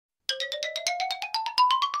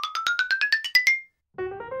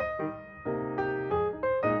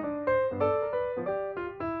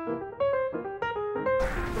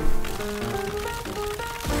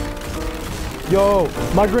Yo,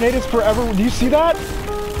 my grenade is forever. Do you see that?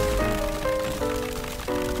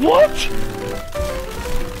 What?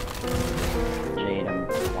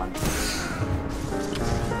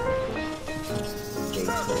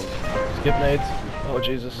 Skip nades. Oh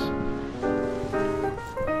Jesus.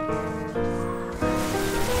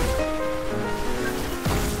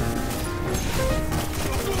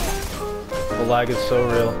 The lag is so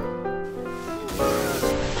real.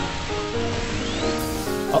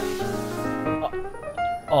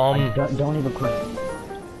 Don't even quit.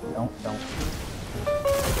 Don't. Don't.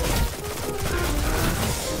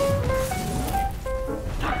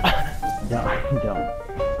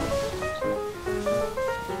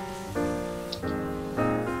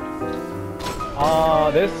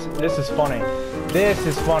 Oh, this is funny. This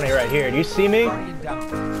is funny right here. Do you see me?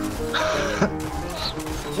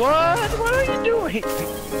 What? What are you doing?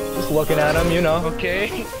 Just looking at him, you know.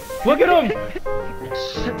 Okay. Look at him!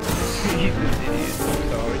 He's an idiot. I'm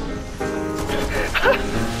sorry.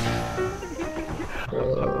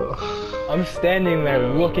 I'm standing there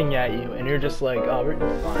looking at you, and you're just like, oh, we're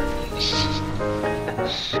fine.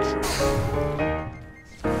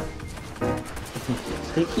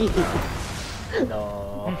 Sticky.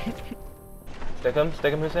 No. Stick him,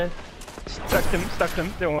 Hussein. Stuck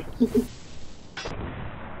him, don't want.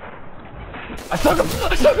 I stuck him!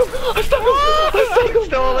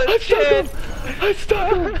 Stole it, shit! I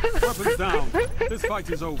stuck him! Weapons down. This fight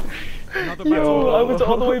is over. Another Yo, battle. I was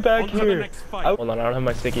all the way back On to the here. next fight. Hold on, I don't have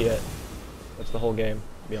my sticky yet. That's the whole game,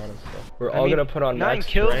 to be honest. So. We're all gonna put on 9 max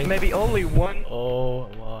kills, strength. maybe only 1 Oh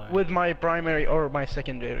my. with my primary or my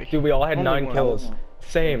secondary. Dude, we all had Only 9 one. kills.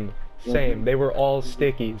 Same. They were all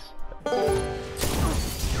stickies.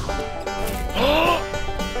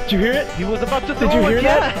 Did you hear it? He was about to throw Did you hear it,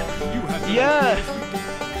 that? Yeah!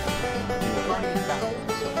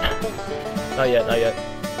 Not yet.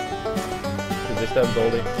 Cause they still have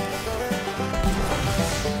Goldie.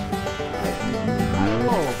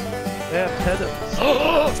 Oh, they have tether.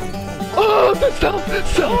 Oh, the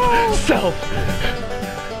self!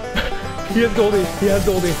 He has Goldie.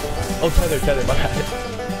 Oh, tether, my bad.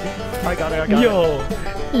 I got it. Yo!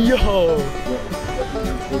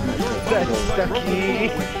 That's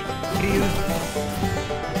stucky.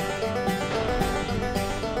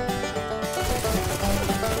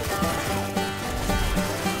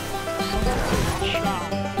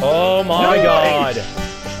 Oh my god!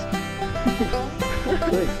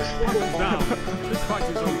 Weapons down. This fight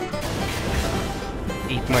is over.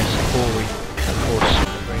 Eat my story, of course.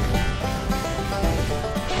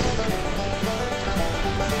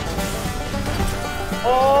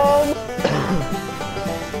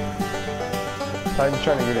 Titan's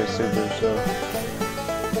trying to get his super, so.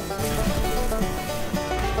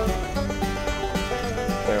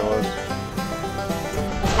 There it was.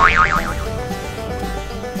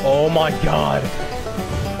 Oh my god!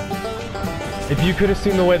 If you could have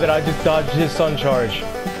seen the way that I just dodged his sun charge.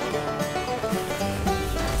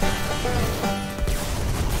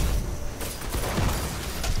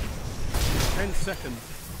 10 seconds.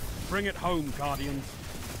 Bring it home, Guardians.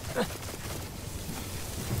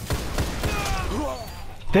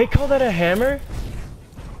 They call that a hammer?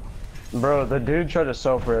 Bro, the dude tried to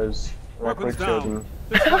self-res. I Weapons quick killed down. him.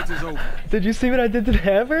 This fight is over. Did you see what I did to the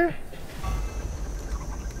hammer?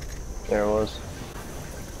 There it was.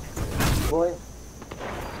 Boy.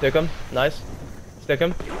 Stick him. Nice. Stick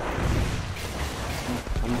him.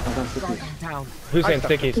 I'm gonna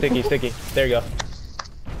sticky. Hussein, sticky. There you go.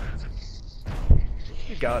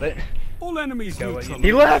 You got it. All enemies neutral.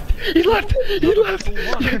 He left! You're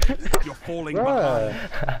falling behind.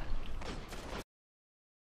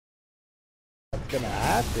 That's gonna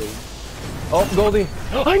happen. Oh, Goldie!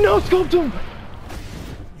 I know, scoped him!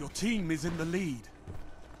 Your team is in the lead.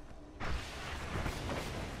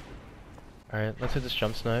 Alright, let's hit this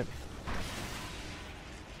jump snipe.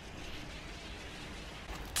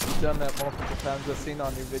 You've done that multiple times. I've seen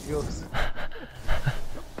on your videos.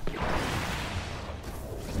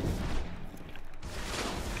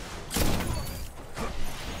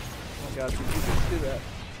 Oh my god, did you just do that?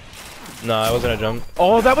 No, I wasn't a jump.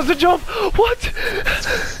 Oh, that was a jump! What?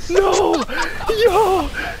 No!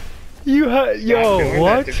 Yo,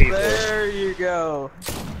 what? There you go.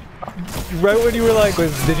 Right when you were like,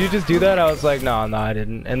 did you just do that? I was like, no, I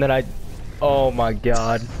didn't. And then oh my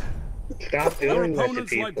god. Stop doing that to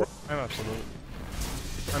people. I'm absolute.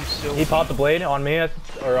 I'm still. He popped the blade on me,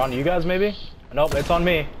 or on you guys maybe? Nope, it's on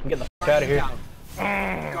me. I'm getting the f out of here.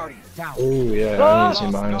 Ooh, yeah, I need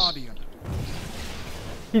some minus. Guardian.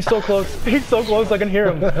 He's so close. He's so close, I can hear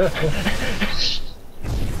him.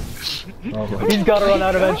 Oh my He's gotta run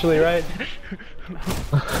out eventually, right?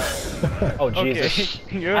 Oh Jesus!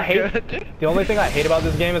 Okay, you're I hate. good. The only thing I hate about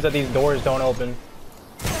this game is that these doors don't open.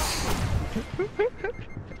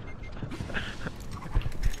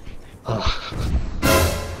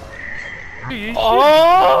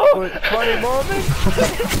 Oh! Funny moment.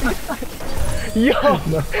 Yo!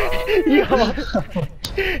 Yo!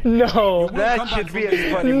 No! That should be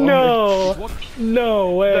a funny moment. No! No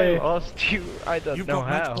They way! lost you. I don't You've know got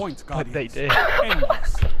match how, point, but they Guardians. did. End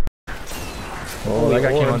this. Oh, that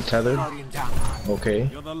guy came Lord. untethered. Okay.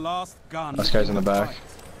 You're the last gun. This guy's in the back.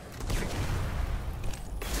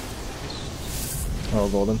 Oh,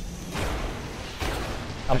 golden.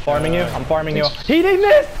 I'm farming you. I'm farming you. He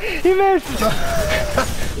missed! He missed!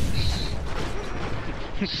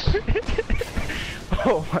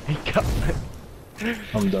 Oh my god.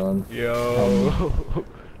 I'm done. Yo.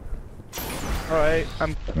 Alright,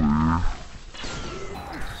 I'm.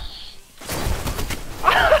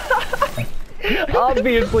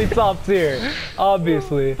 Obviously top tier.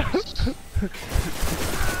 Obviously. 10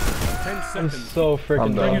 I'm seconds. so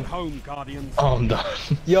freaking Bring it done. home, Guardians. Oh, I'm done.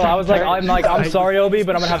 Yo, I was like, I'm sorry, Obi,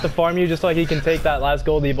 but I'm gonna have to farm you just so he can take that last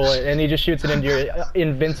goldie bullet, and he just shoots it into your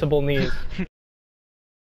invincible knees.